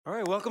All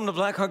right, welcome to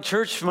Blackhawk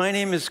Church. My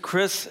name is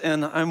Chris,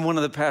 and I'm one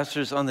of the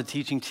pastors on the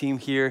teaching team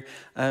here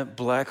at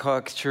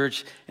Blackhawk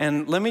Church.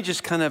 And let me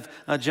just kind of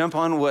jump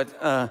on what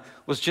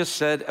was just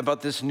said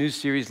about this new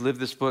series, Live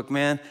This Book.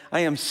 Man,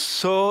 I am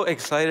so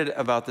excited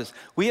about this.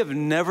 We have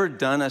never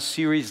done a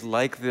series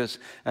like this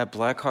at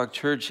Blackhawk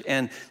Church.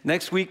 And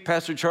next week,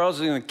 Pastor Charles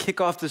is going to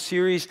kick off the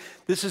series.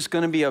 This is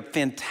going to be a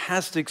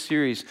fantastic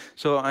series.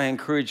 So I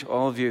encourage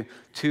all of you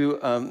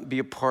to be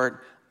a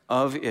part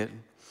of it.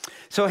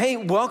 So, hey,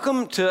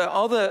 welcome to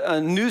all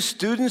the new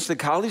students, the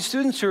college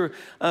students who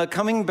are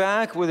coming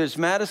back, whether it's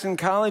Madison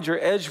College or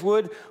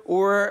Edgewood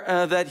or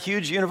that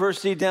huge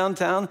university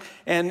downtown.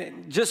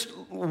 And just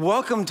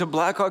welcome to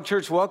Blackhawk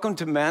Church. Welcome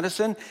to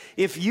Madison.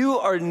 If you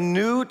are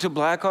new to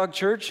Blackhawk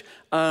Church,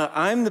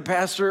 I'm the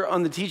pastor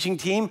on the teaching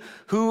team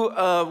who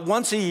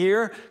once a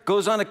year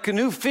goes on a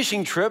canoe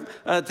fishing trip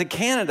to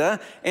Canada.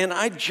 And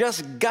I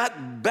just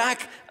got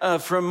back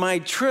from my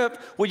trip.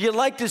 Would you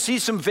like to see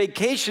some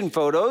vacation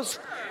photos?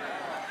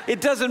 It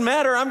doesn't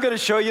matter. I'm going to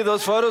show you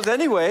those photos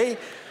anyway.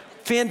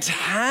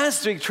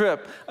 Fantastic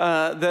trip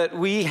that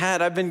we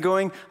had. I've been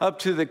going up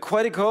to the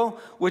Quetico,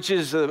 which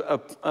is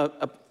a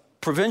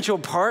provincial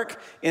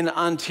park in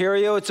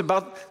Ontario. It's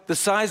about the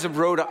size of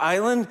Rhode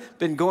Island.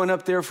 Been going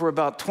up there for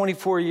about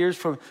 24 years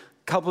from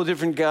a couple of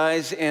different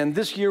guys, and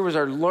this year was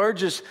our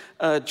largest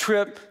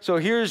trip. So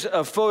here's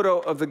a photo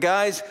of the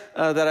guys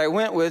that I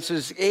went with. So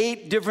there's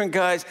 8 different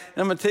guys,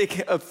 and I'm going to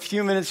take a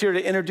few minutes here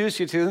to introduce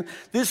you to them.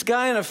 This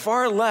guy on the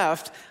far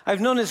left, I've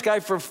known this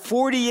guy for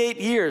 48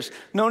 years.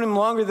 Known him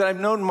longer than I've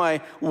known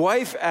my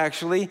wife,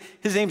 actually.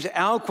 His name's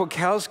Al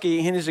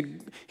Kwakowski,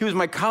 and he was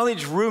my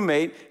college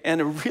roommate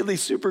and a really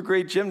super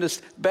great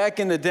gymnast back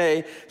in the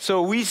day.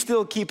 So we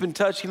still keep in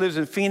touch. He lives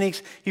in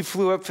Phoenix. He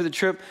flew up for the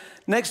trip.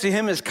 Next to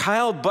him is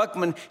Kyle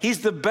Buckman.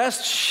 He's the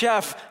best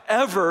chef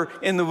ever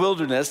in the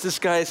wilderness. This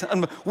guy's,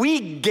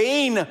 we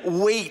gain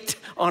weight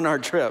on our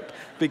trip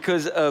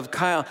because of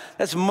Kyle.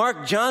 That's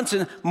Mark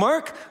Johnson.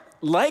 Mark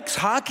likes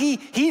hockey.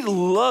 He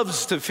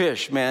loves to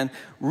fish, man.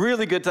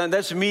 Really good time.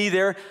 That's me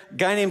there.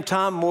 Guy named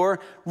Tom Moore.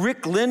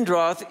 Rick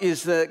Lindroth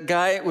is the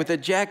guy with the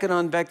jacket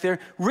on back there.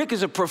 Rick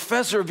is a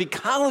professor of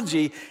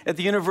ecology at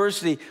the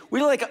university.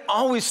 We like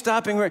always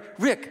stopping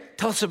Rick,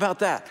 tell us about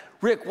that.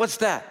 Rick, what's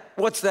that?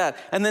 What's that?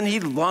 And then he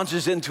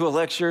launches into a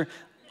lecture.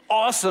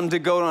 Awesome to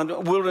go on a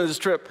wilderness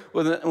trip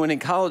when in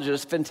college.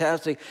 It's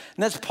fantastic.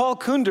 And that's Paul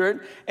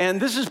Kundert. And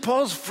this is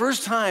Paul's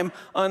first time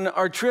on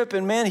our trip.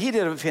 And man, he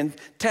did a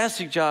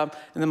fantastic job.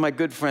 And then my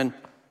good friend,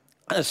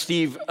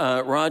 Steve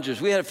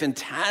Rogers. We had a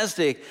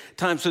fantastic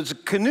time. So it's a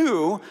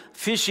canoe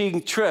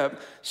fishing trip.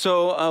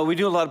 So we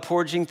do a lot of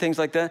portaging, things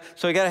like that.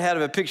 So I got to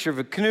have a picture of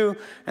a canoe,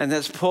 and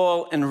that's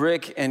Paul and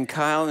Rick and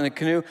Kyle in a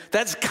canoe.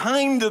 That's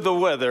kind of the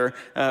weather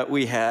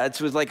we had.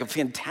 So it was like a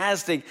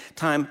fantastic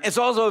time. It's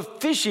also a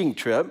fishing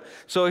trip.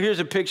 So here's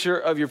a picture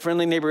of your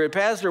friendly neighborhood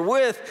pastor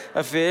with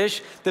a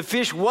fish. The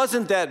fish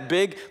wasn't that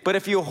big, but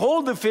if you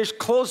hold the fish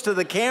close to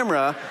the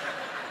camera,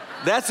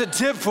 that's a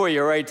tip for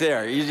you right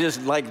there. You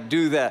just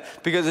do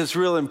that because it's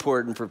real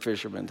important for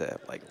fishermen to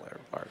have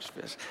large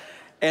fish.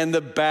 And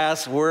the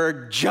bass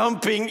were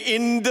jumping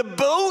in the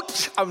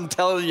boat. I'm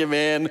telling you,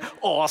 man,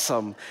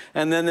 awesome.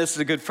 And then this is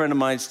a good friend of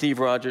mine, Steve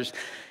Rogers,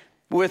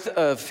 with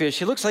a fish.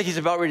 He looks like he's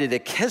about ready to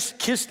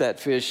kiss that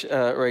fish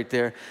right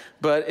there.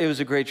 But it was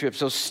a great trip.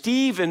 So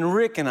Steve and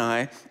Rick and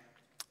I've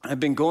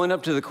been going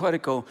up to the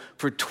Quetico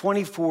for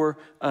 24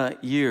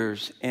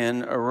 years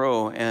in a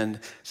row, and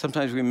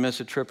sometimes we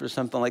miss a trip or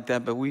something like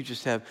that, but we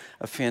just have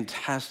a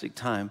fantastic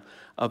time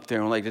up there,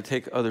 and we like to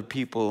take other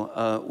people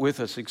with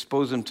us,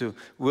 expose them to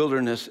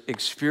wilderness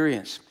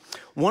experience.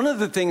 One of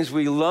the things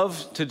we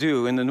love to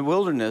do in the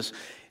wilderness,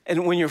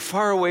 and when you're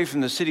far away from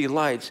the city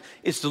lights,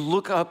 is to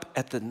look up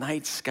at the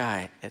night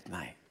sky at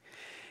night.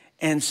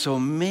 And so,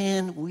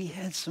 man, we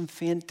had some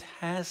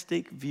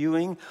fantastic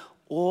viewing.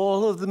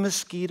 All of the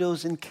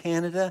mosquitoes in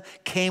Canada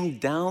came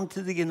down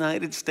to the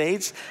United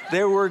States.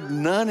 There were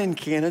none in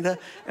Canada.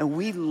 And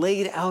we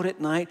laid out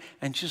at night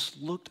and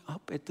just looked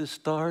up at the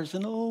stars.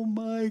 And oh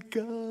my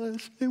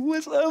gosh, it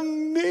was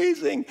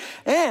amazing.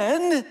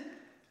 And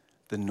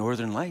the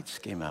Northern Lights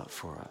came out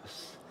for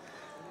us.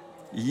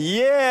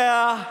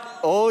 Yeah,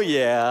 oh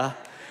yeah.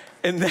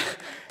 And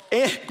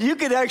you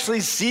could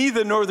actually see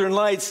the Northern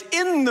Lights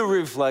in the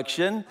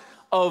reflection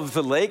of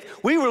the lake.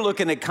 We were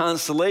looking at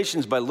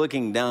constellations by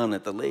looking down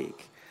at the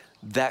lake.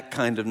 That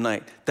kind of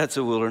night. That's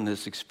a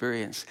wilderness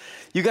experience.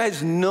 You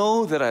guys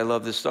know that I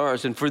love the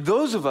stars. And for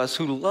those of us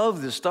who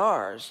love the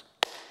stars,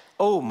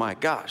 oh my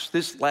gosh,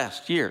 this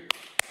last year,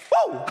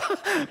 whoa,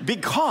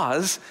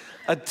 because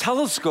a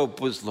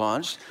telescope was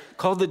launched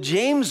called the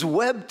James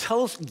Webb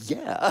Telescope.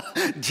 Yeah,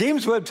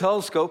 James Webb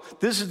Telescope.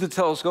 This is the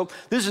telescope.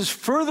 This is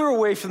further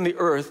away from the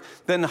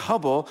Earth than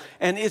Hubble,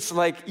 and it's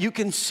like you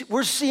can see,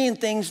 we're seeing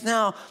things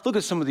now. Look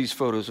at some of these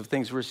photos of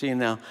things we're seeing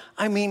now.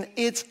 I mean,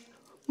 it's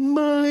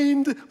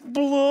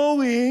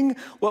mind-blowing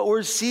what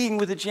we're seeing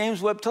with the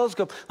James Webb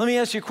Telescope. Let me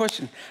ask you a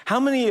question. How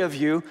many of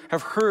you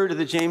have heard of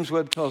the James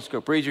Webb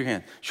Telescope? Raise your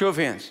hand. Show of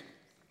hands.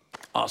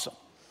 Awesome.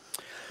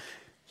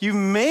 You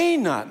may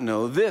not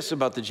know this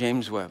about the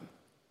James Webb.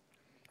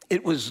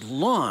 It was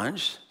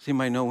launched, does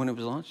anybody know when it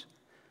was launched?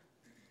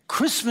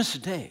 Christmas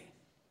Day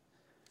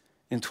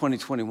in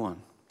 2021.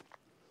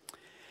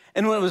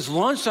 And when it was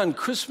launched on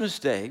Christmas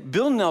Day,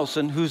 Bill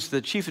Nelson, who's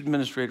the chief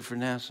administrator for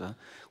NASA,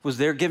 was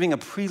there giving a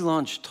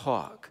pre-launch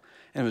talk,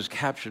 and it was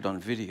captured on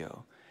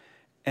video.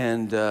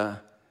 And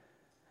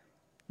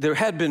there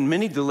had been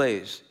many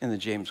delays in the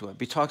James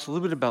Webb. He talks a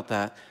little bit about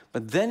that,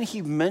 but then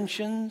he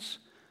mentions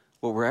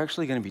what we're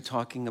actually going to be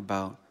talking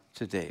about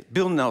today.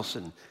 Bill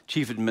Nelson,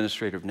 chief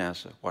administrator of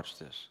NASA. Watch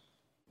this.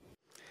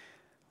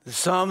 The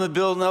psalm that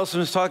Bill Nelson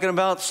was talking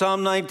about,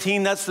 Psalm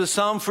 19, that's the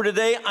psalm for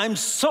today. I'm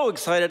so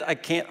excited, I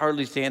can't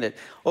hardly stand it.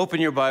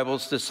 Open your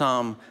Bibles to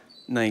Psalm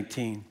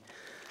 19.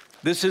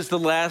 This is the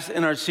last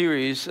in our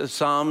series of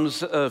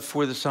Psalms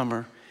for the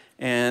summer,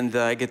 and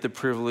I get the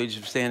privilege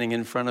of standing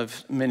in front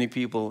of many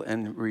people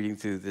and reading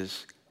through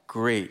this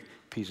great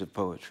piece of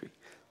poetry.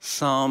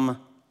 Psalm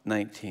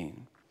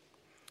 19.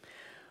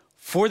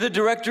 For the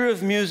director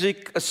of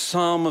music, a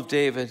psalm of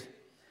David.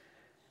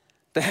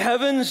 The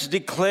heavens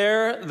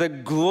declare the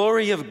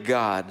glory of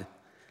God.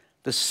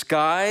 The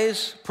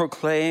skies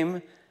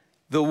proclaim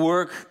the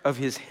work of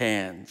his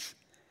hands.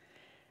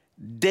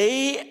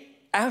 Day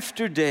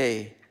after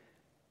day,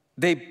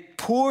 they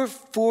pour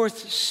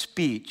forth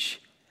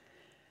speech.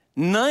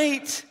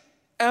 Night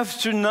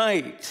after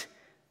night,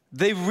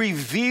 they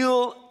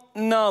reveal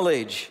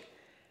knowledge.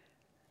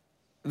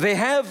 They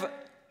have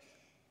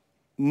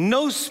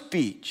no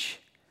speech.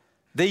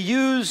 They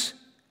use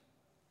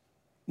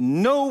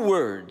no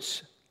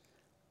words.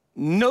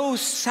 No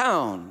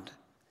sound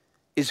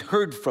is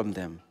heard from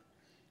them.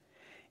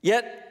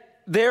 Yet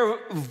their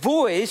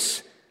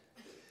voice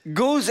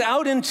goes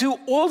out into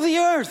all the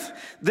earth,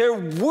 their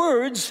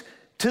words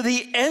to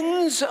the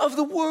ends of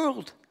the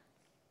world.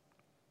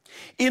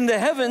 In the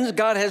heavens,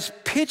 God has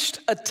pitched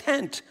a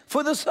tent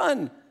for the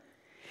sun.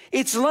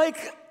 It's like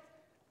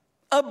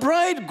a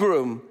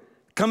bridegroom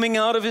coming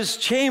out of his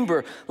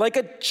chamber, like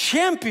a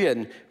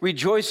champion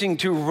rejoicing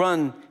to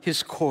run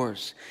his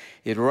course.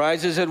 It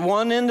rises at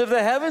one end of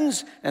the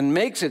heavens and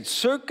makes its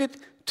circuit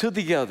to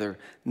the other.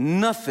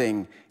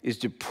 Nothing is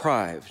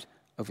deprived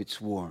of its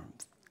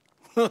warmth.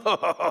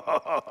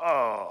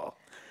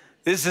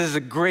 This is a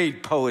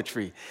great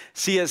poetry.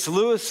 C.S.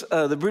 Lewis,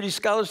 the British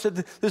scholar, said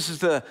this is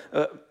the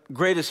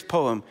greatest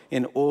poem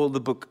in all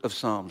the book of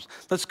Psalms.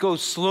 Let's go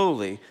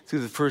slowly through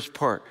the first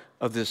part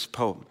of this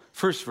poem.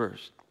 First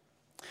verse.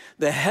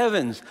 The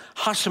heavens,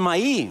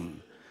 Hashemayim,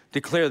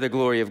 declare the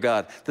glory of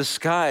God. The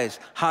skies,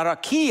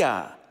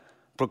 Harakia,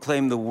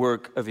 proclaim the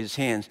work of his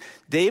hands.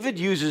 David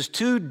uses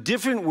two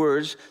different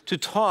words to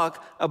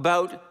talk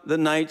about the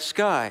night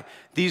sky.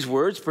 These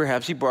words,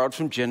 perhaps he borrowed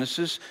from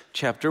Genesis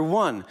chapter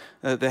 1.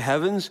 The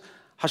heavens,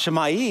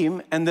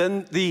 Hashemayim, and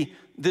then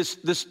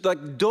this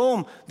like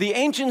dome. The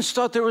ancients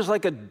thought there was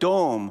like a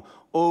dome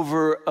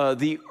over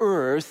the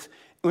earth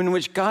in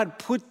which God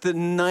put the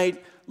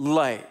night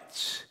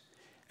lights.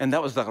 And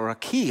that was the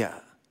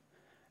rakia,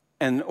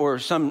 or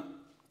some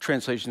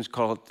translations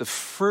call it the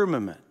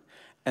firmament.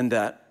 And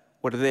that,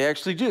 what do they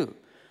actually do?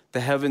 The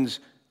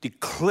heavens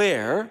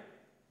declare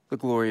the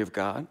glory of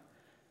God,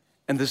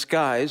 and the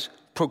skies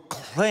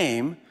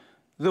proclaim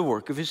the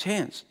work of his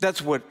hands. That's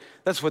what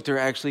they're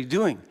actually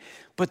doing.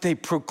 But they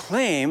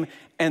proclaim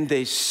and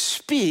they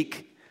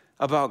speak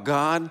about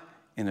God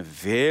in a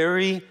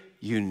very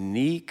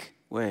unique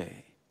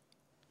way.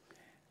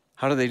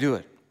 How do they do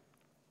it?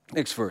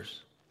 Next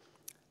verse.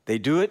 They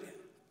do it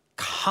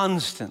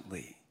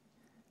constantly,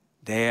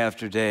 day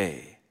after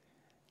day,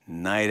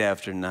 night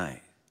after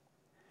night.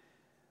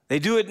 They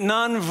do it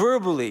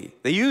non-verbally.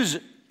 They use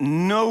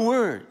no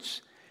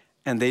words,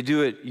 and they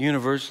do it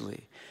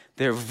universally.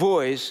 Their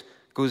voice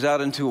goes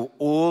out into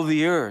all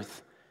the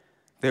earth,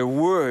 their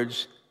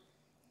words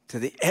to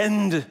the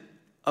end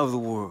of the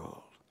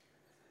world.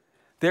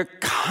 They're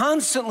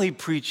constantly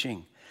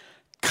preaching,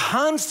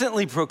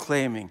 constantly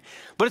proclaiming,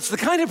 but it's the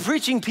kind of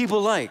preaching people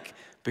like,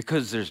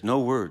 because there's no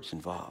words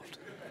involved.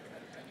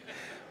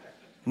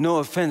 No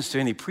offense to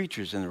any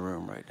preachers in the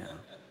room right now.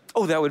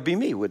 Oh, that would be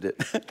me, wouldn't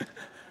it?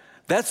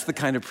 That's the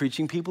kind of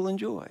preaching people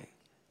enjoy.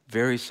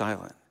 Very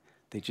silent.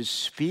 They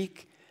just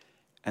speak,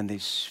 and they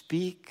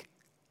speak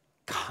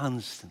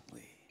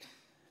constantly.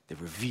 They're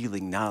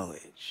revealing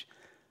knowledge.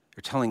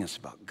 They're telling us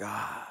about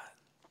God.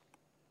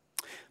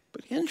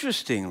 But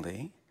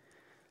interestingly,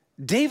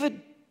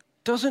 David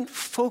doesn't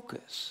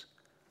focus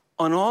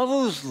on all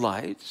those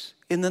lights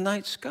in the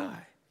night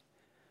sky.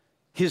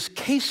 His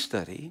case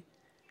study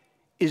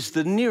is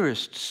the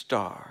nearest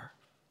star,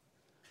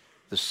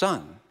 the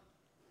sun.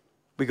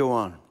 We go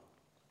on.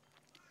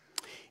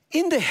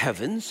 In the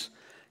heavens,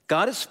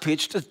 God has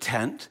pitched a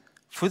tent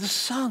for the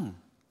sun.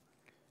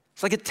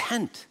 It's like a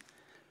tent,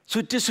 so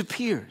it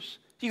disappears.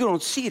 You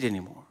don't see it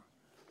anymore.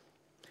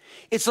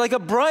 It's like a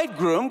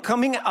bridegroom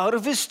coming out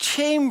of his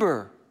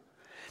chamber.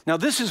 Now,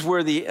 this is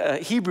where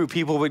the Hebrew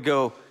people would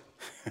go,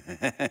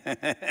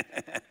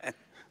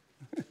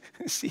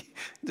 see,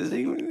 does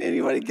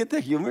anybody get the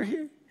humor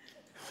here?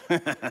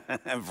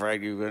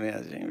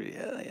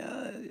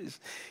 Yeah.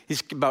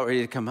 He's about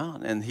ready to come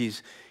out, and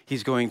he's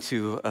going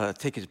to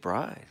take his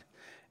bride.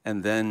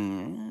 And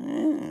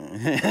then,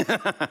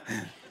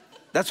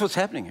 that's what's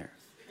happening here.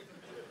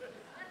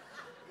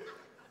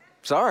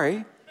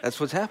 Sorry, that's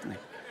what's happening.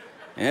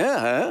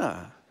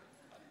 Yeah.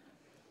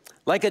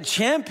 Like a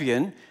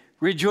champion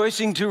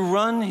rejoicing to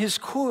run his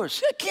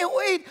course. I can't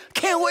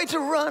wait to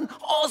run.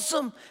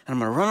 Awesome. And I'm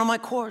going to run on my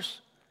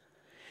course.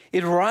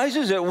 It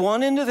rises at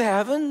one end of the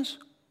heavens,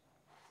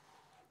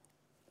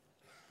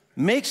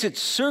 makes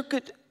its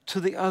circuit to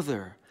the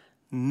other.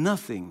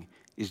 Nothing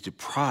is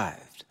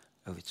deprived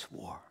of its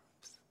warmth.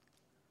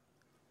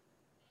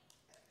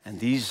 And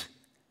these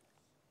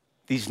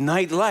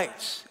night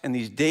lights and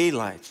these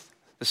daylights,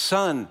 the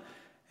sun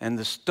and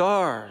the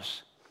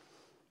stars,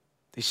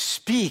 they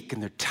speak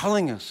and they're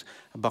telling us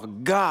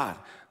about God.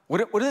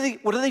 What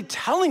are they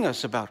telling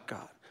us about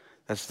God?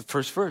 That's the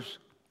first verse.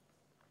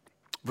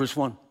 Verse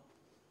 1.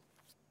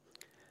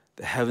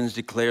 The heavens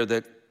declare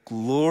the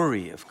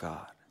glory of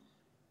God.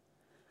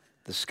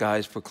 The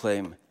skies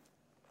proclaim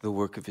the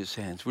work of his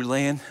hands. We're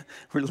laying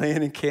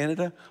in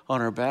Canada on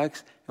our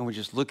backs, and we're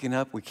just looking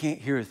up. We can't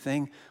hear a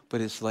thing,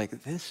 but it's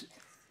like this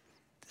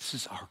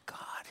is our God.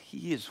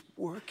 He is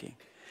working.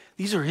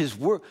 These are his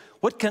work.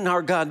 What can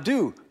our God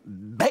do?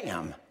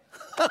 Bam!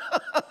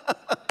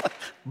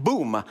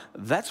 Boom!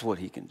 That's what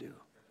he can do.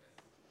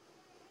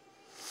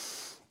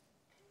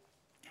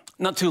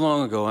 Not too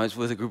long ago, I was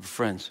with a group of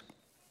friends,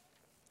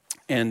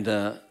 and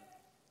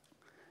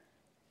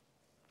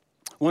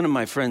one of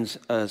my friends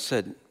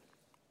said,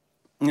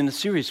 in a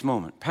serious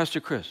moment, Pastor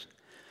Chris,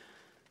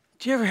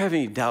 do you ever have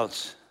any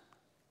doubts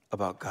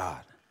about God?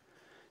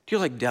 Do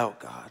you doubt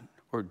God?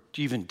 Or do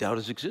you even doubt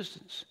his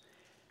existence?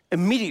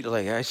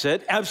 Immediately I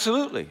said,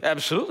 absolutely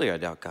I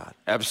doubt God.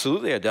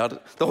 Absolutely I doubt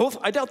it.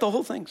 I doubt the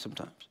whole thing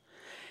sometimes.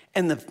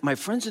 And my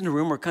friends in the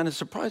room were kind of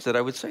surprised that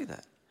I would say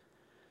that.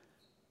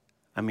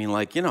 I mean,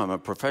 I'm a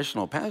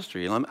professional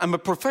pastor. I'm a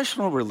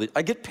professional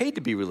I get paid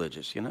to be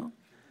religious,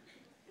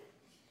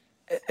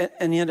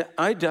 And yet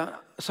I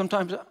doubt,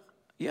 sometimes,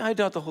 I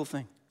doubt the whole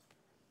thing.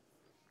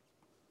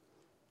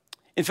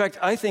 In fact,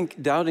 I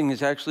think doubting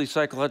is actually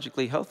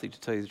psychologically healthy, to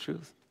tell you the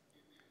truth.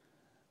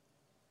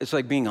 It's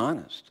like being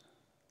honest.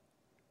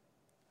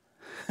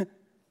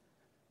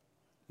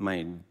 Am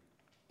I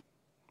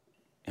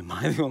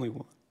the only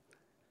one?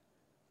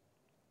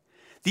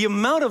 The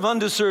amount of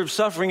undeserved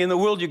suffering in the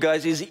world, you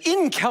guys, is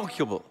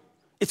incalculable.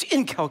 It's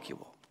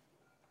incalculable.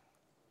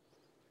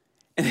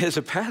 And as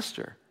a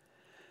pastor,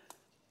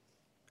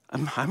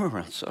 I'm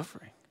around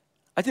suffering.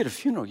 I did a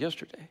funeral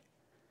yesterday.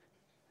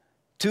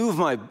 Two of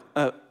my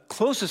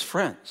closest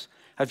friends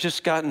have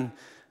just gotten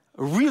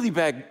a really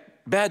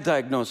bad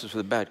diagnosis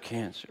with a bad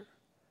cancer.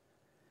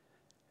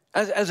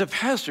 As a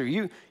pastor,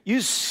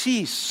 you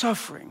see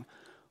suffering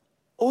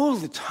all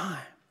the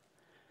time.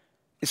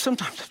 And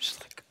sometimes I'm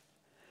just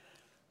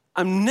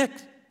I'm neck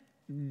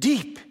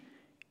deep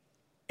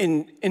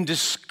in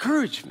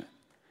discouragement.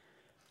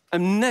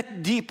 I'm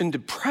neck deep in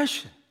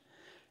depression.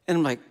 And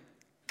I'm like,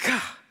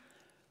 God,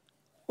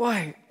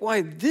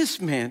 why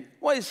this man?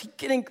 Why is he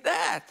getting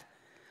that?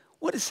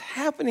 What is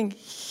happening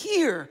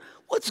here?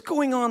 What's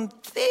going on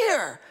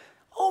there?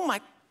 Oh my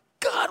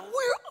God,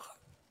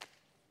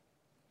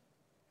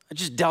 I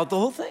just doubt the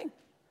whole thing.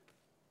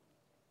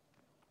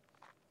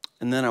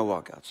 And then I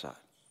walk outside.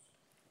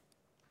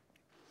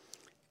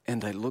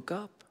 And I look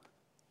up.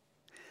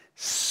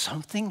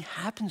 Something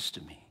happens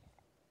to me.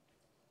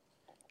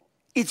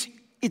 It's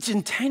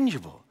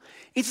intangible.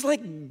 It's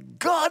like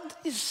God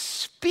is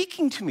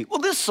speaking to me. Well,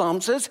 this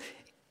psalm says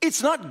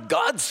it's not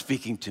God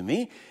speaking to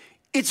me.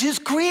 It's his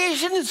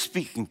creation is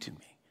speaking to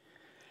me.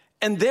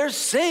 And they're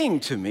saying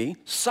to me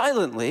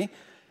silently,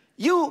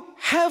 you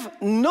have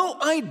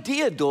no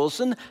idea,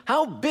 Dolson,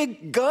 how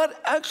big God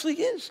actually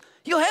is.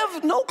 You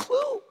have no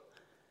clue.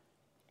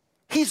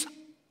 He's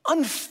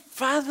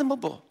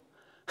unfathomable.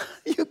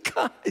 You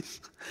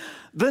guys,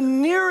 the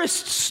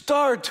nearest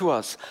star to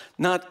us,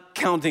 not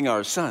counting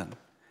our sun,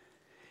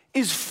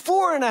 is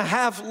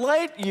 4.5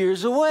 light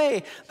years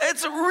away.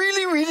 That's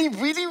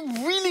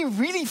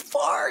really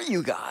far,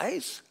 you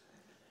guys.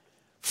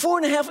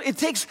 4.5, it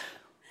takes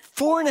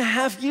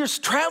 4.5 years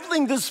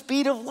traveling the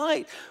speed of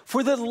light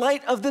for the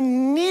light of the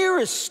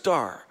nearest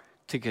star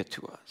to get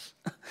to us.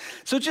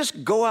 So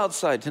just go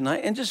outside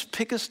tonight and just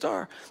pick a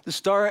star. The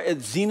star at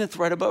zenith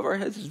right above our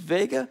heads is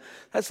Vega.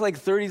 That's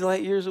 30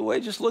 light years away.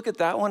 Just look at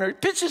that one, or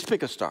just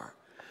pick a star.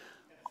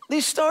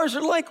 These stars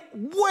are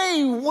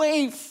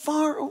way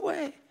far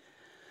away.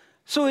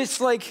 So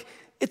it's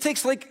it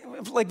takes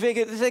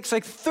Vega, it takes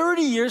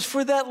 30 years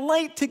for that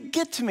light to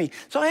get to me.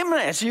 So I'm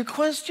going to ask you a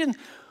question.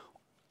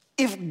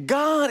 If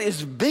God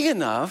is big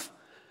enough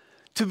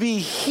to be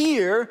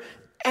here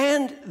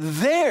and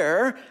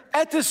there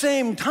at the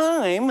same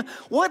time,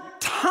 what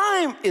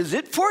time is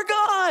it for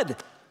God?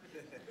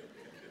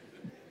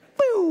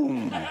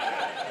 Boom.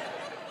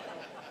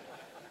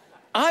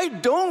 I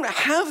don't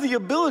have the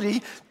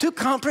ability to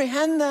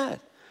comprehend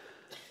that.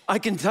 I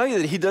can tell you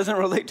that he doesn't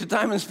relate to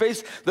time and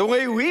space the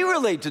way we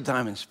relate to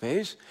time and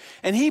space.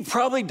 And he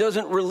probably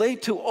doesn't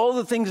relate to all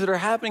the things that are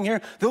happening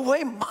here the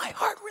way my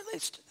heart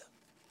relates to them.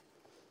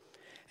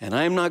 And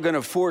I'm not going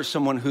to force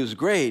someone who's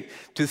great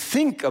to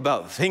think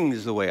about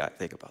things the way I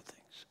think about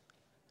things.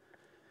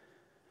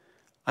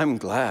 I'm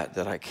glad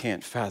that I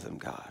can't fathom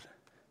God.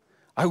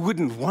 I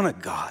wouldn't want a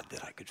God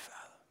that I could fathom.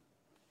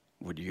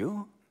 Would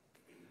you?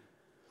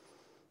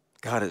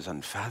 God is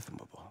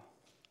unfathomable.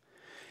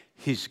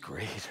 He's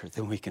greater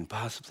than we can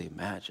possibly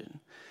imagine.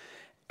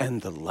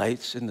 And the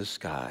lights in the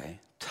sky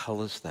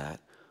tell us that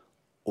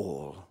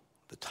all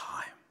the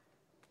time.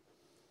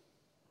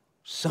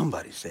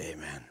 Somebody say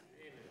amen.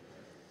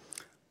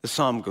 The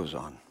psalm goes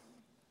on.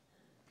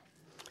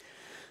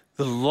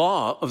 The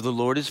law of the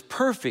Lord is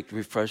perfect,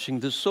 refreshing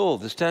the soul.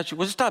 The statute.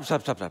 Well, stop.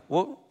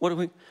 What are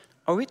we?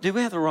 Did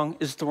we have the wrong?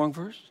 Is it the wrong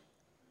verse?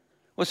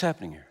 What's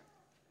happening here?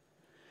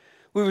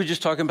 We were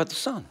just talking about the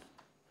sun.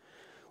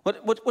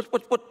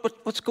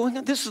 What's going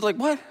on? This is like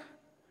what?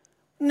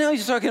 Now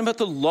he's talking about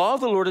the law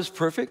of the Lord is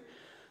perfect.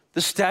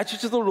 The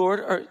statutes of the Lord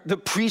are the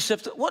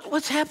precepts.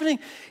 What's happening?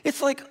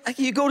 It's like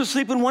you go to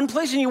sleep in one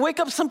place and you wake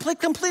up someplace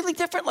completely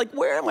different. Like,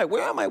 where am I?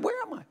 Where am I? Where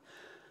am I?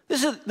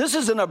 This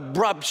is an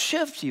abrupt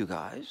shift, you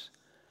guys.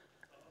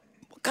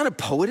 What kind of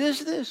poet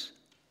is this?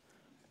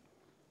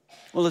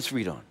 Well, let's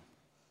read on.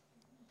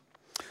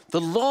 The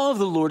law of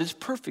the Lord is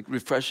perfect,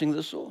 refreshing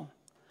the soul.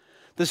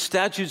 The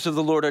statutes of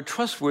the Lord are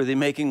trustworthy,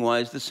 making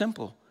wise the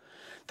simple.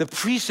 The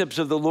precepts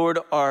of the Lord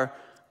are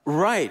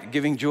right,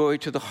 giving joy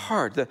to the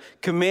heart. The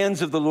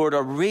commands of the Lord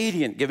are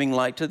radiant, giving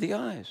light to the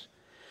eyes.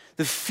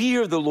 The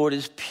fear of the Lord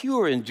is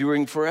pure,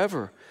 enduring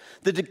forever.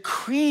 The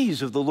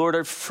decrees of the Lord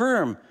are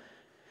firm,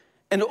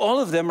 and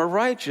all of them are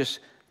righteous.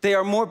 They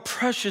are more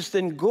precious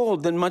than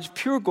gold, than much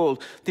pure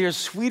gold. They are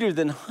sweeter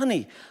than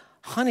honey,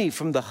 honey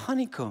from the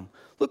honeycomb.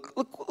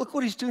 Look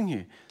what he's doing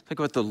here. Talk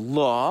about the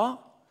law,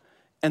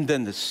 and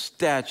then the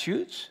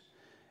statutes,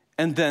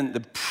 and then the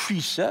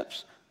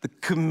precepts, the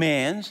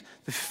commands,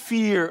 the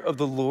fear of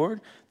the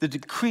Lord, the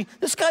decree.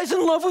 This guy's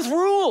in love with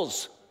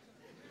rules.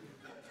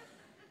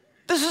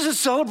 This is a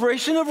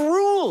celebration of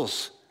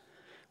rules.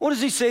 What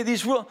does he say?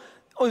 These rules.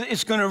 Oh,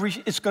 it's going to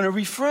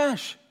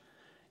refresh.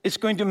 It's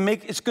going to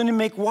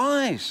make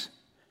wise.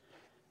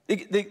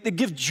 They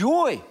give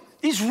joy.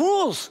 These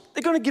rules,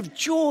 they're going to give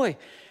joy.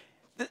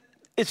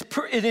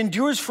 It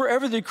endures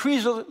forever. The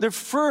decrees, they're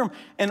firm,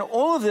 and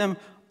all of them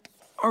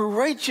are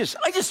righteous.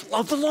 I just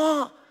love the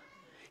law.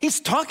 He's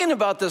talking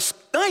about the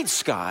night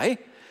sky.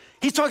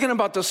 He's talking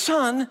about the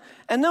sun,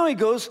 and now he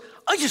goes,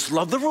 I just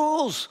love the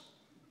rules.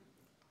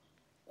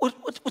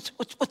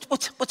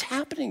 What's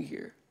happening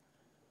here?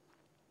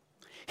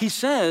 He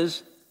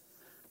says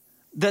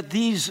that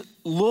these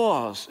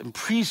laws and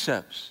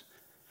precepts,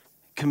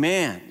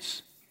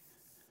 commands,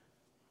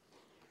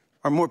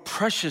 are more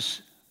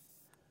precious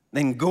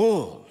than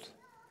gold,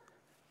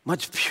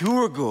 much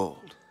pure gold.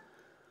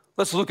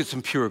 Let's look at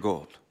some pure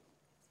gold.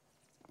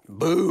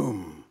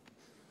 Boom.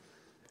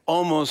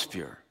 Almost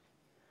pure.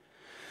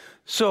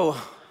 So,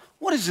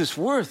 what is this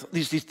worth?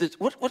 What's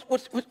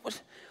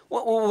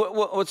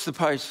the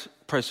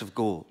price of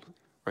gold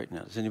right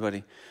now? Does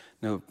anybody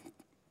know?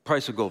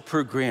 Price of gold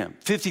per gram,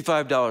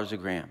 $55 a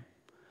gram.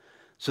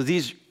 So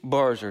these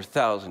bars are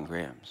 1,000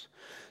 grams.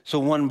 So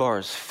one bar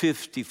is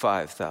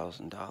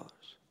 $55,000.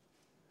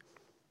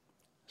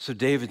 So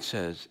David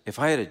says, if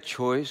I had a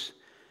choice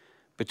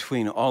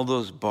between all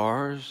those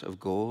bars of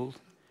gold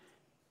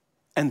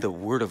and the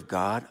Word of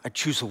God, I'd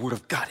choose the Word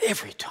of God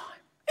every time.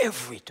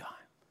 Every time.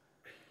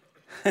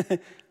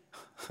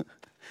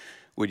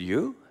 Would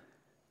you?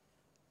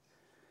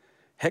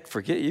 Heck,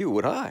 forget you,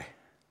 would I?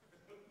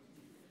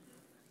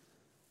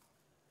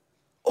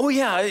 Oh,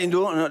 yeah, I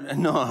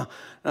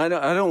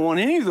don't want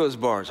any of those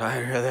bars.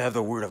 I'd rather have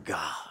the Word of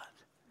God.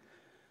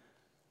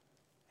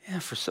 Yeah,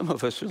 for some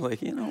of us, we're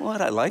like, you know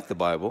what? I like the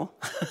Bible.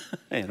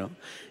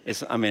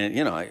 It's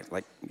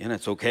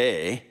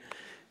okay.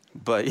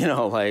 But,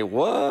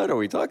 what are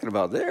we talking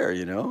about there,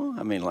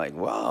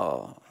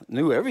 wow,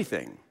 knew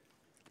everything.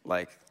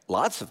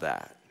 Lots of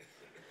that.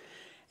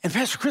 And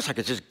Pastor Chris, I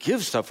could just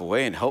give stuff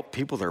away and help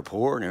people that are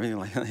poor and everything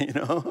like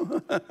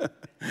that,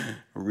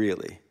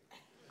 Really.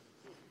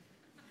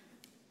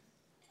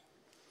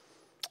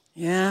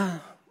 Yeah,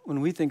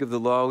 when we think of the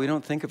law, we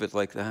don't think of it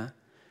like that.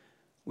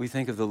 We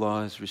think of the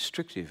law as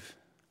restrictive.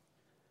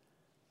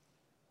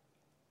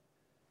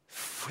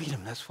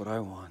 Freedom, that's what I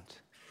want.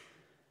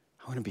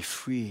 I want to be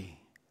free,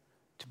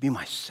 to be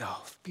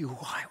myself, be who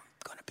I'm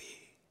going to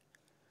be.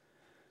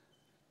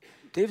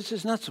 David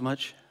says, not so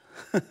much.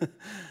 I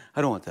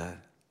don't want that.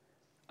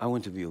 I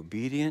want to be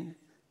obedient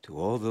to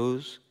all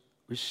those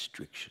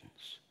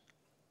restrictions.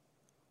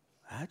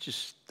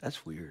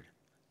 That's weird.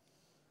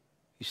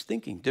 He's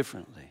thinking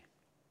differently.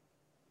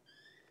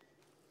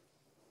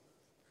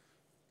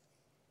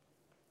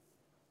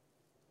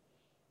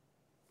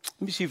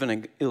 Let me see if I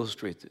can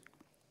illustrate it.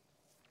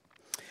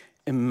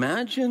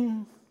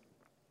 Imagine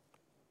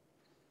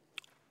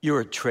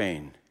you're a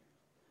train,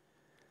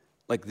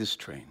 like this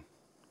train.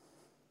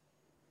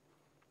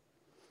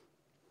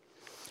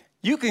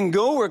 You can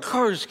go where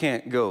cars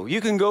can't go.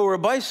 You can go where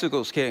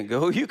bicycles can't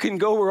go. You can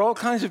go where all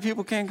kinds of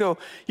people can't go.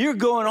 You're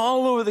going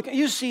all over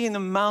you're seeing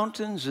the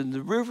mountains and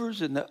the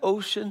rivers and the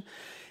ocean.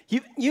 You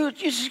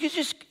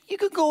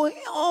could go,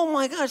 oh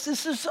my gosh,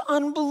 this is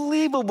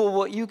unbelievable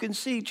what you can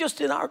see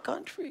just in our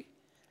country.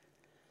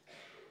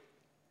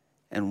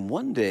 And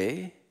one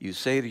day you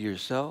say to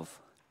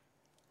yourself,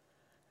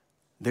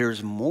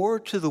 there's more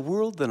to the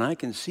world than I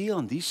can see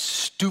on these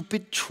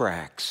stupid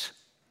tracks.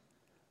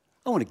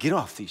 I want to get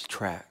off these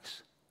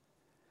tracks.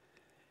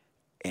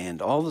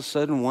 And all of a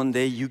sudden, one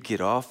day, you get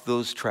off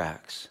those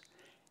tracks,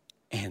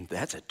 and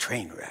that's a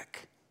train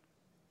wreck.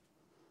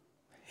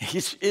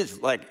 It's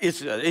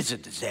a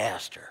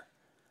disaster.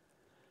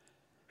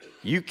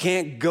 You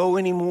can't go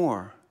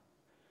anymore.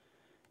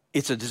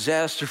 It's a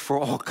disaster for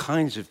all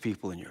kinds of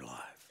people in your life.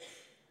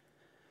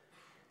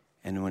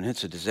 And when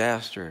it's a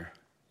disaster,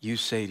 you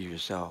say to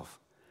yourself,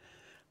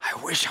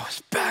 I wish I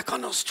was back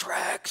on those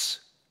tracks.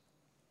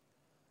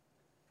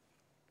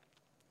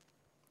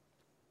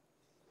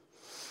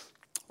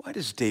 Why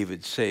does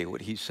David say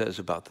what he says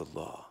about the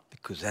law?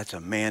 Because that's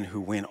a man who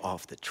went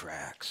off the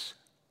tracks.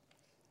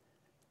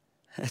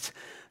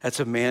 That's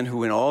a man who,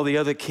 when all the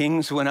other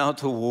kings went out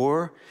to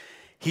war,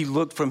 he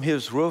looked from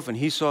his roof and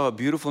he saw a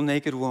beautiful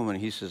naked woman.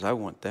 He says, I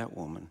want that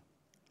woman.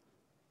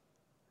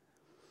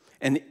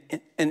 And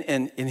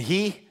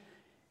he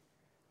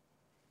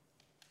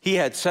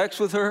had sex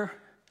with her.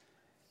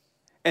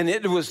 And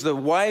it was the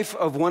wife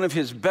of one of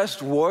his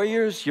best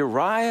warriors,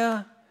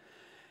 Uriah.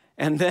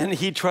 And then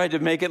he tried to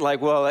make it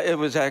like, well, it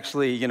was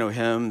actually,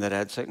 him that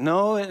had sex.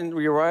 No, and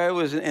Uriah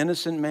was an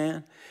innocent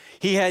man.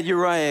 He had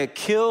Uriah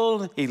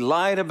killed. He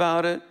lied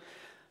about it.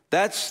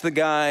 That's the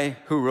guy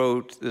who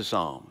wrote the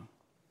psalm.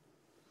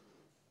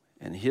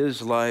 And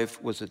his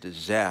life was a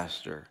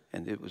disaster,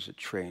 and it was a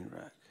train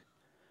wreck.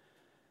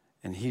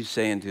 And he's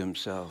saying to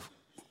himself,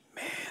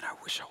 man, I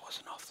wish I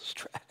wasn't off those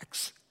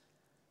tracks.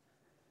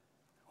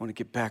 I want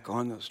to get back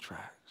on those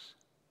tracks.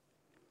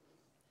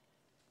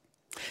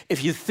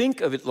 If you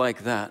think of it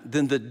like that,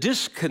 then the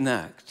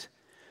disconnect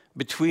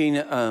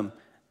between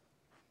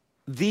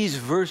these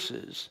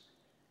verses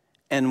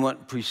and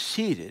what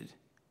preceded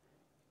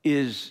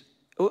is,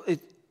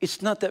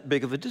 it's not that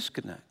big of a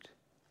disconnect.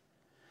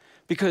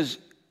 Because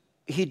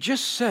he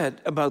just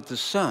said about the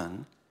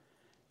sun,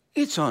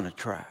 it's on a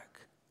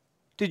track.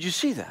 Did you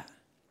see that?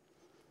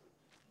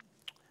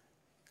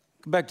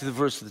 Go back to the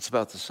verse that's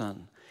about the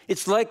sun.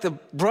 It's like the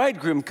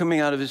bridegroom coming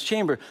out of his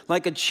chamber,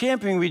 like a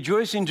champion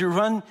rejoicing to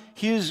run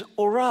his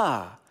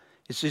orah.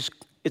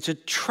 It's a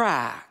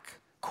track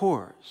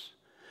course.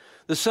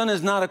 The sun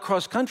is not a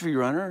cross-country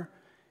runner.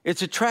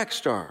 It's a track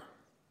star.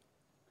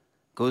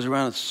 Goes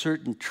around a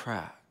certain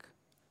track.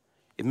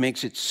 It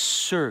makes its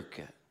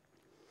circuit.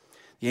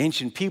 The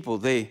ancient people,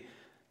 they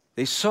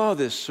saw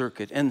this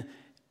circuit, and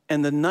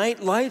the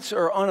night lights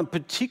are on a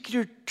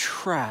particular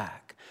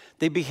track.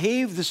 They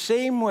behave the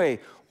same way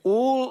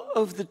all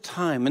of the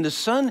time. And the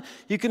sun,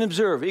 you can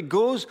observe, it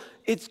goes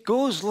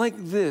like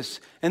this.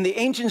 And the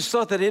ancients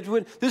thought that it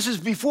would, this is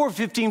before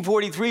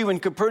 1543 when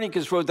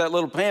Copernicus wrote that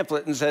little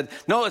pamphlet and said,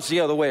 no, it's the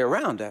other way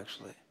around,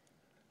 actually.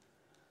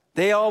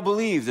 They all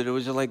believed that it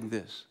was like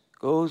this.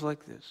 Goes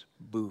like this.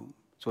 Boom.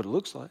 That's what it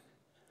looks like.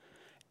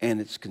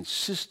 And it's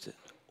consistent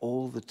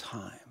all the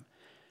time.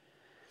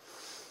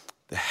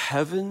 The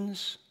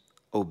heavens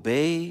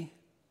obey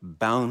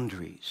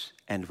boundaries,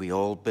 and we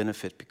all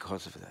benefit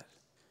because of that.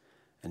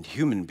 And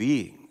human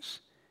beings,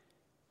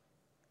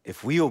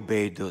 if we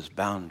obeyed those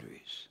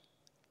boundaries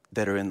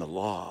that are in the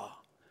law,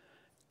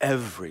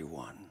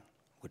 everyone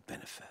would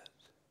benefit.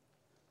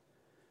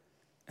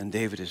 And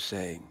David is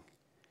saying,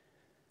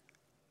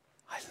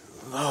 I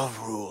love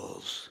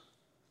rules.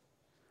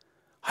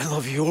 I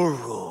love your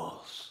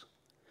rules.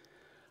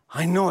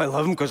 I know I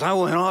love them because I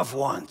went off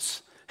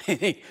once.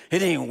 It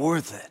ain't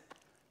worth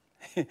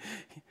it.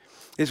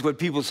 It's what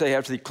people say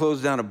after they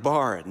close down a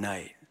bar at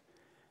night.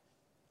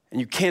 And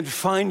you can't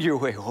find your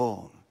way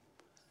home.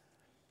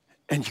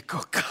 And you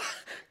go,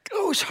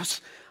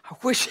 gosh, I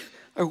wish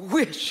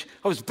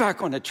I was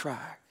back on the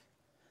track.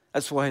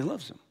 That's why he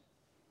loves him.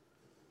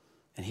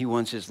 And he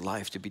wants his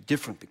life to be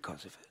different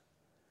because of it.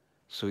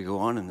 So we go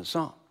on in the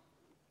psalm.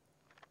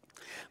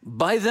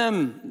 By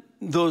them,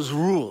 those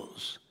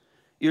rules,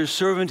 your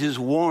servant is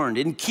warned.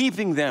 In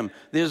keeping them,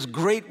 there's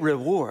great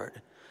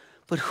reward.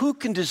 But who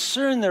can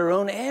discern their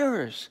own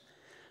errors?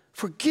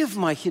 Forgive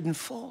my hidden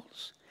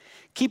faults.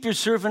 Keep your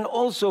servant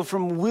also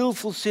from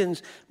willful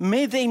sins.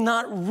 May they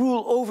not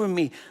rule over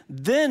me.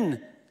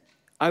 Then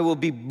I will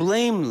be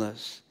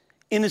blameless,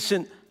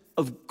 innocent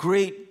of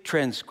great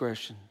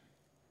transgression.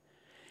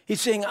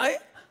 He's saying,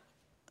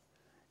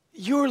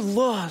 your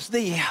laws,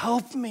 they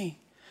help me.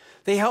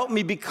 They help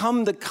me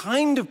become the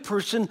kind of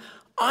person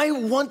I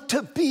want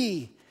to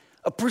be,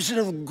 a person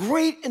of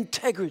great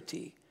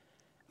integrity.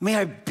 May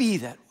I be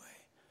that way.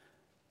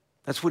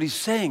 That's what he's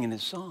saying in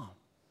his psalm.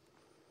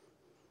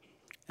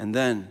 And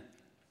then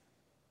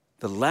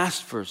the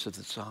last verse of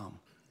the psalm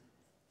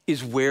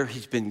is where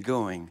he's been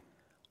going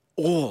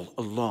all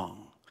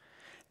along.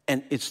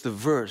 And it's the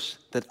verse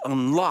that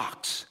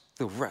unlocks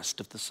the rest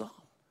of the psalm.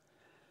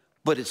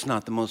 But it's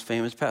not the most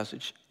famous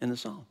passage in the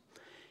psalm.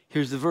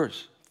 Here's the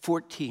verse,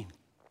 14.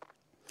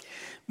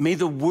 May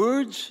the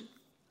words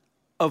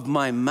of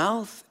my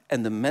mouth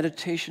and the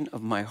meditation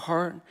of my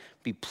heart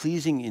be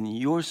pleasing in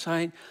your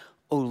sight,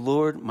 O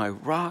Lord, my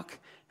rock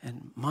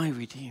and my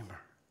redeemer.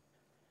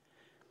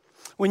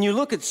 When you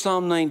look at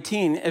Psalm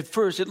 19, at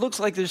first, it looks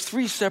like there's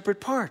three separate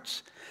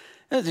parts.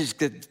 There's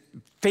the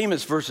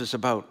famous verses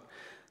about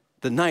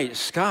the night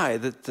sky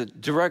that the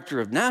director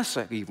of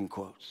NASA even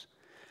quotes.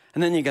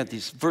 And then you got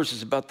these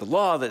verses about the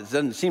law that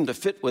doesn't seem to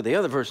fit with the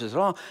other verses at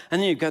all.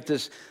 And then you've got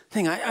this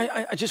thing,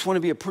 I just want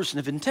to be a person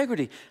of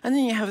integrity. And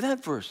then you have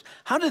that verse.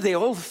 How do they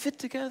all fit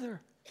together?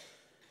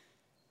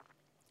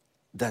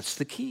 That's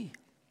the key.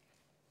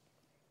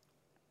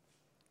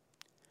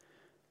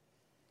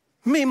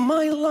 May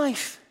my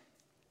life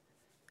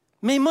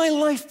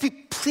be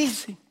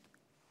pleasing.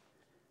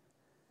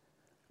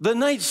 The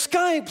night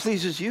sky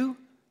pleases you.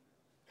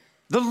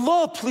 The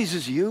law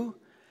pleases you.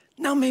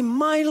 Now may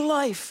my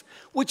life,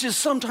 which is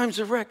sometimes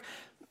a wreck,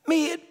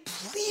 may it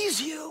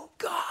please you,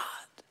 God.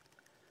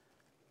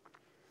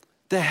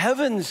 The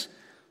heavens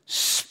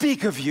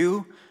speak of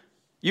you.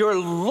 Your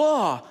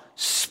law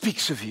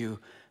speaks of you.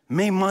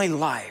 May my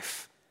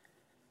life,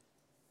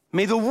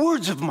 may the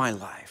words of my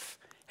life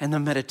and the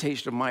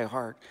meditation of my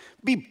heart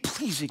be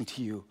pleasing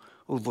to you,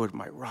 O Lord,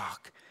 my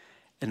rock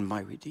and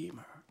my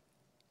redeemer.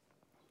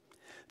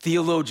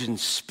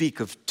 Theologians speak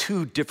of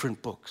two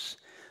different books,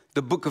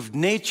 the book of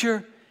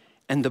nature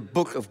and the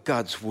book of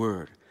God's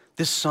word.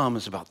 This psalm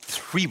is about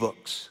three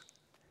books.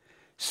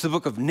 It's the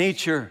book of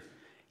nature,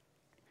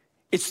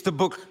 it's the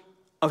book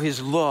of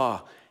his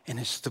law, and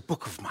it's the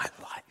book of my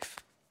life.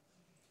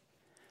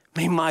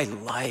 May my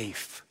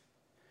life,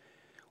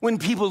 when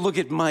people look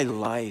at my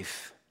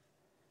life,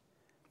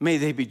 may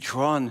they be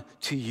drawn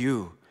to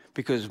you,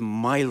 because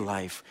my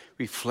life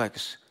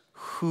reflects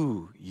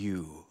who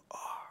you are.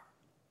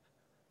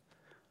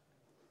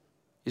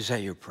 Is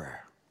that your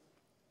prayer?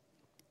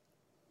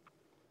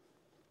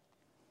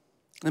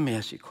 Let me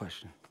ask you a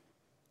question.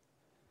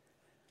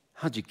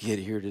 How'd you get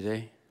here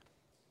today?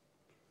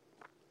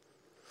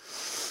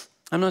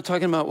 I'm not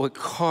talking about what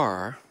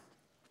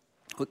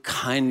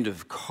kind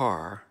of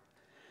car,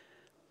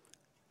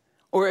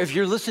 or if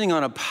you're listening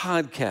on a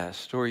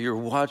podcast or you're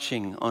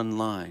watching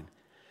online.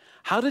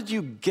 How did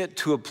you get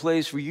to a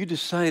place where you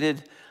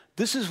decided,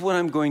 this is what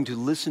I'm going to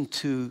listen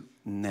to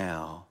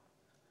now?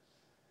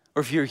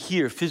 Or if you're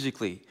here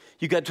physically,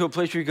 you got to a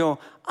place where you go,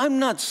 I'm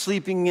not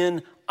sleeping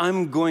in,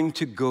 I'm going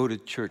to go to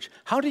church.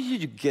 How did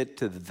you get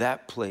to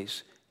that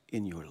place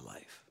in your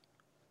life?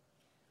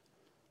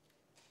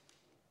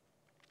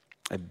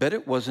 I bet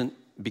it wasn't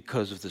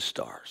because of the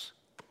stars.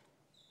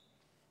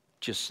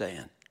 Just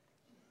saying.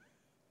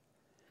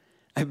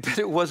 I bet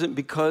it wasn't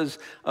because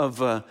of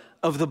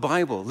the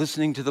Bible,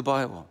 listening to the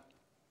Bible.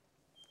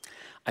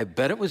 I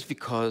bet it was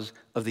because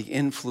of the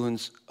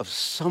influence of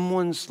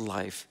someone's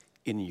life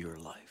in your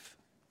life.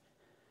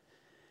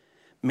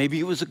 Maybe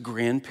it was a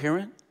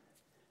grandparent.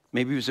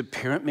 Maybe it was a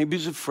parent. Maybe it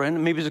was a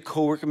friend. Maybe it was a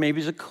coworker. Maybe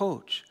it was a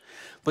coach.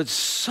 But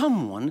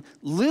someone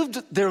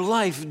lived their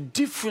life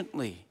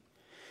differently.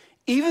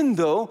 Even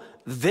though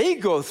they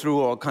go through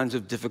all kinds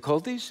of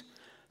difficulties,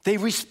 they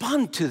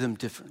respond to them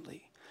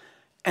differently.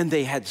 And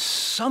they had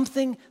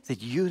something that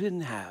you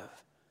didn't have,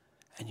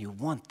 and you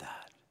want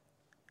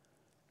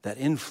that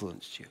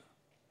influenced you.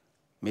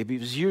 Maybe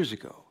it was years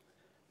ago.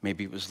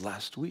 Maybe it was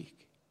last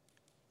week.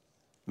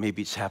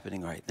 Maybe it's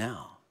happening right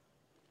now.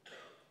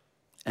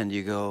 And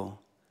you go,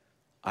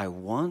 I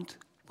want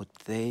what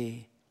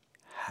they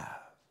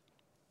have.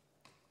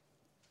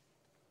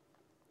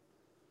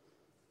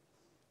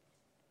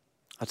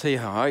 I'll tell you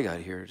how I got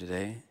here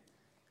today.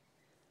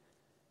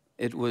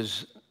 It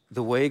was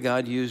the way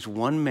God used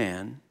one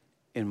man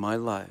in my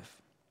life.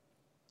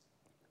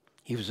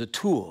 He was a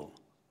tool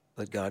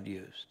that God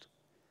used.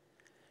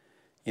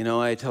 You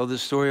know, I tell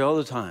this story all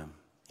the time.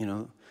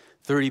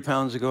 30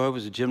 pounds ago, I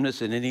was a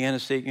gymnast at Indiana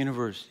State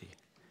University,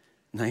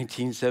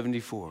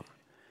 1974.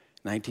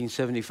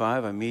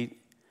 1975, I meet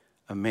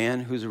a man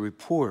who's a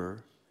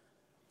reporter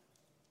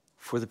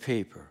for the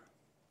paper.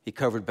 He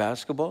covered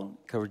basketball,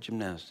 covered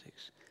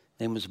gymnastics. His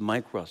name was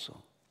Mike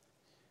Russell.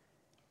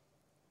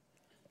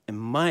 And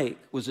Mike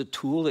was a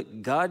tool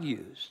that God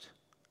used.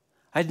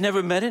 I'd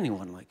never met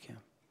anyone like him.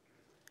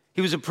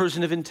 He was a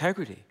person of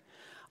integrity.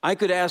 I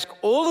could ask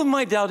all of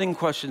my doubting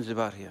questions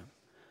about him.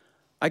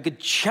 I could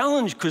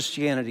challenge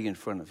Christianity in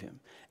front of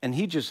him. And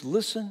he'd just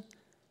listen,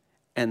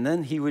 and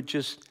then he would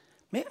just,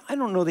 man, I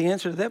don't know the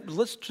answer to that, but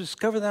let's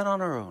discover that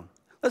on our own.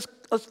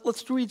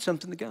 Let's read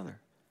something together.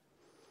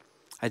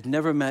 I'd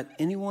never met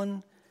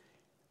anyone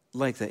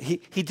like that. He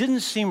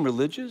didn't seem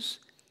religious.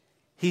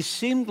 He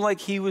seemed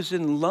like he was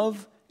in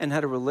love and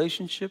had a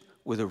relationship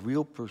with a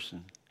real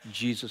person,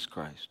 Jesus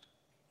Christ.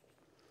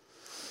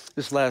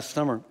 This last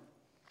summer,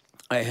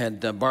 I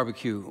had a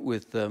barbecue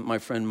with my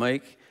friend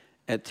Mike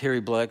at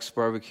Terry Black's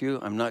Barbecue.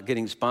 I'm not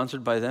getting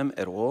sponsored by them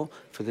at all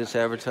for this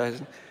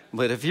advertising.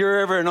 But if you're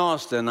ever in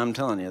Austin, I'm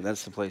telling you,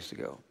 that's the place to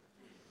go.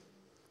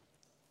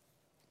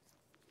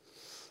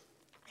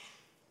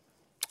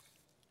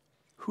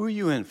 Who are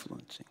you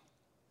influencing?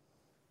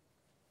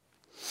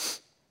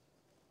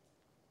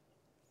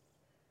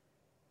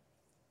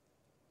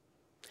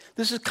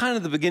 This is kind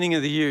of the beginning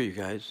of the year, you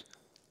guys.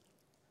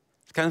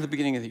 It's kind of the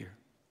beginning of the year.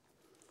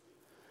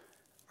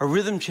 Our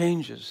rhythm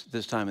changes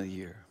this time of the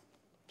year.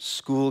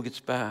 School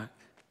gets back.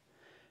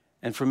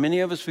 And for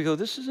many of us, we go,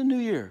 this is a new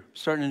year,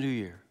 starting a new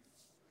year.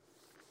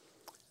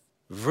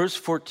 Verse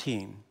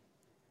 14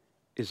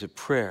 is a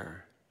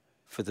prayer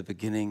for the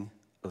beginning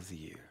of the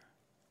year.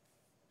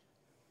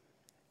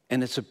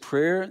 And it's a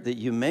prayer that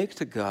you make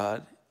to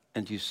God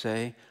and you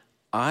say,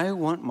 I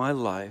want my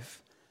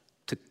life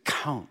to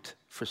count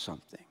for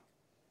something.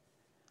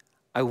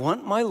 I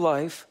want my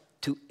life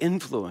to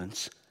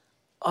influence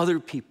other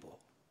people.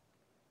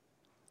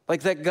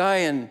 Like that guy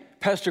in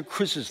Pastor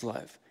Chris's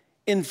life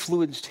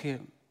influenced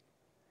him.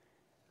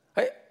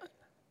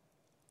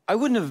 I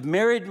wouldn't have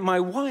married my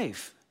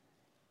wife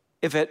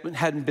if it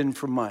hadn't been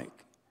for Mike.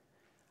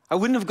 I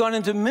wouldn't have gone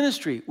into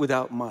ministry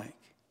without Mike.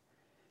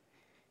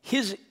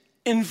 His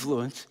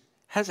influence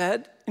has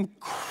had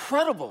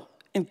incredible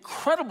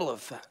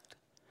effect.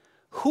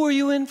 Who are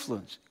you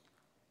influencing?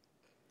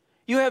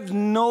 You have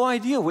no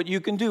idea what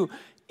you can do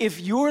if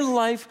your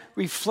life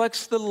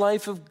reflects the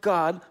life of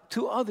God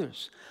to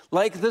others,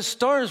 like the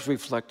stars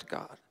reflect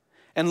God,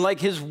 and like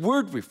His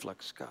Word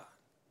reflects God.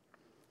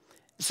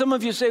 Some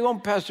of you say, oh,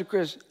 Pastor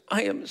Chris,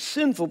 I am a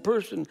sinful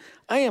person.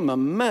 I am a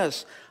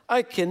mess.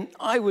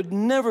 I would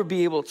never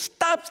be able to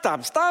stop.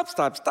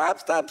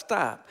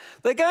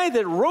 The guy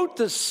that wrote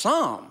the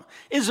psalm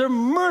is a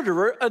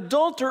murderer,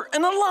 adulterer,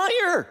 and a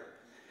liar.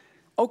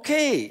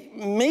 Okay,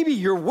 maybe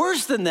you're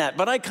worse than that,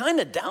 but I kind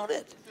of doubt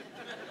it.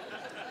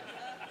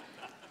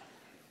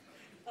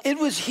 It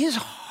was his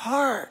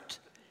heart.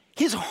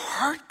 His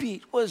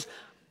heartbeat was,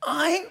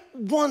 I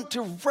want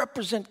to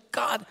represent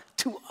God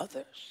to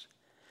others.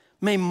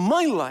 May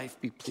my life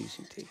be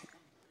pleasing to Him.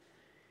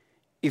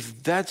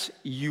 If that's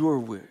your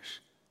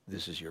wish,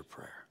 this is your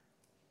prayer.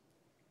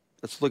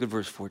 Let's look at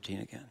verse 14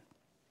 again.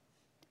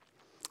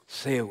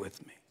 Say it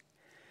with me.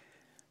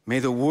 May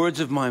the words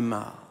of my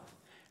mouth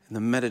and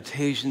the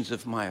meditations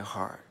of my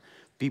heart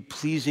be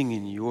pleasing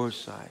in your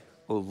sight,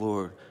 O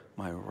Lord,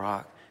 my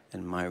rock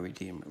and my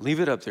redeemer.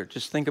 Leave it up there.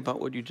 Just think about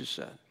what you just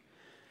said.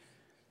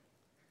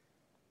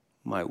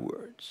 My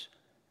words.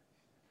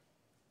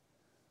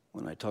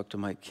 When I talk to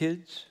my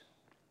kids,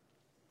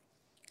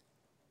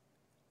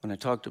 when I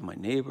talk to my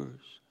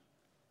neighbors,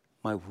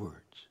 my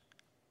words.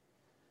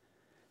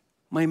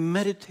 My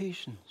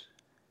meditations.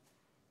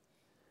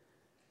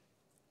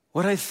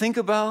 What I think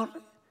about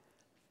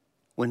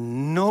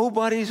when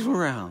nobody's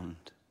around.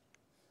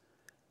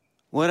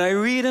 What I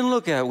read and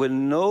look at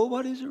when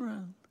nobody's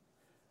around.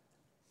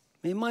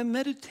 May my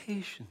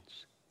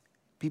meditations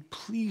be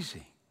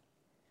pleasing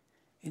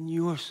in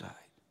your sight.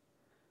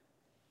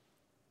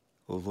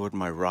 O Lord,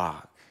 my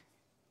rock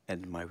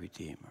and my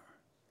redeemer.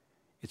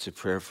 It's a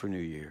prayer for New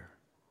Year.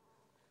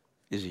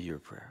 Is it your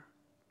prayer?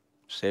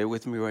 Say it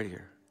with me right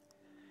here.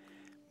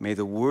 May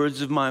the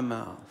words of my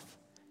mouth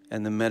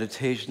and the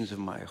meditations of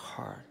my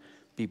heart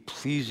be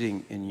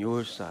pleasing in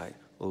your sight,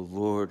 O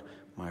Lord,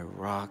 my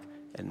rock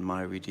and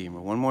my redeemer.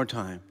 One more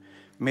time.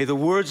 May the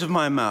words of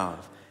my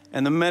mouth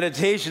and the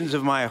meditations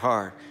of my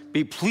heart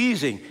be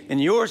pleasing in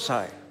your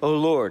sight, O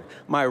Lord,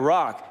 my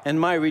rock and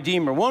my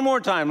redeemer. One more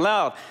time,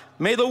 loud.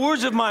 May the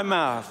words of my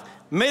mouth,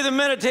 may the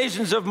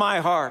meditations of my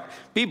heart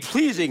be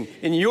pleasing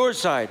in your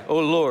sight, O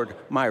Lord,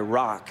 my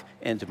rock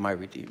and my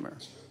redeemer.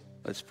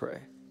 Let's pray.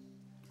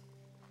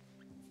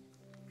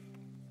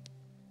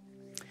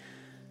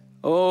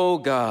 Oh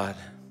God,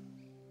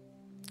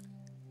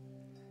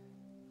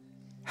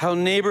 how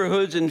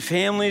neighborhoods and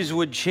families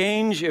would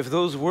change if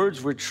those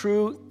words were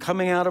true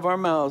coming out of our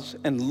mouths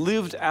and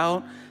lived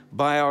out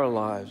by our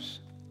lives.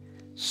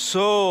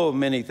 So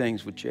many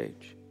things would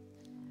change.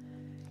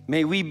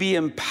 May we be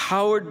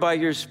empowered by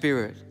your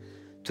Spirit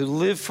to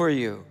live for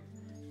you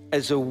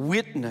as a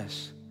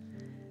witness,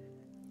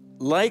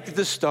 like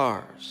the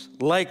stars,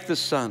 like the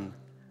sun,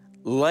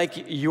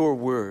 like your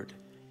word.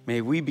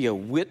 May we be a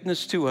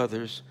witness to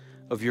others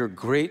of your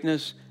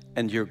greatness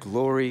and your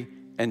glory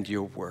and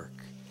your work.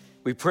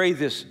 We pray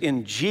this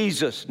in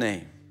Jesus'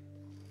 name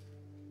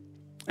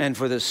and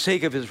for the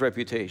sake of his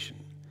reputation.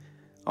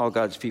 All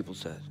God's people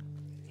said.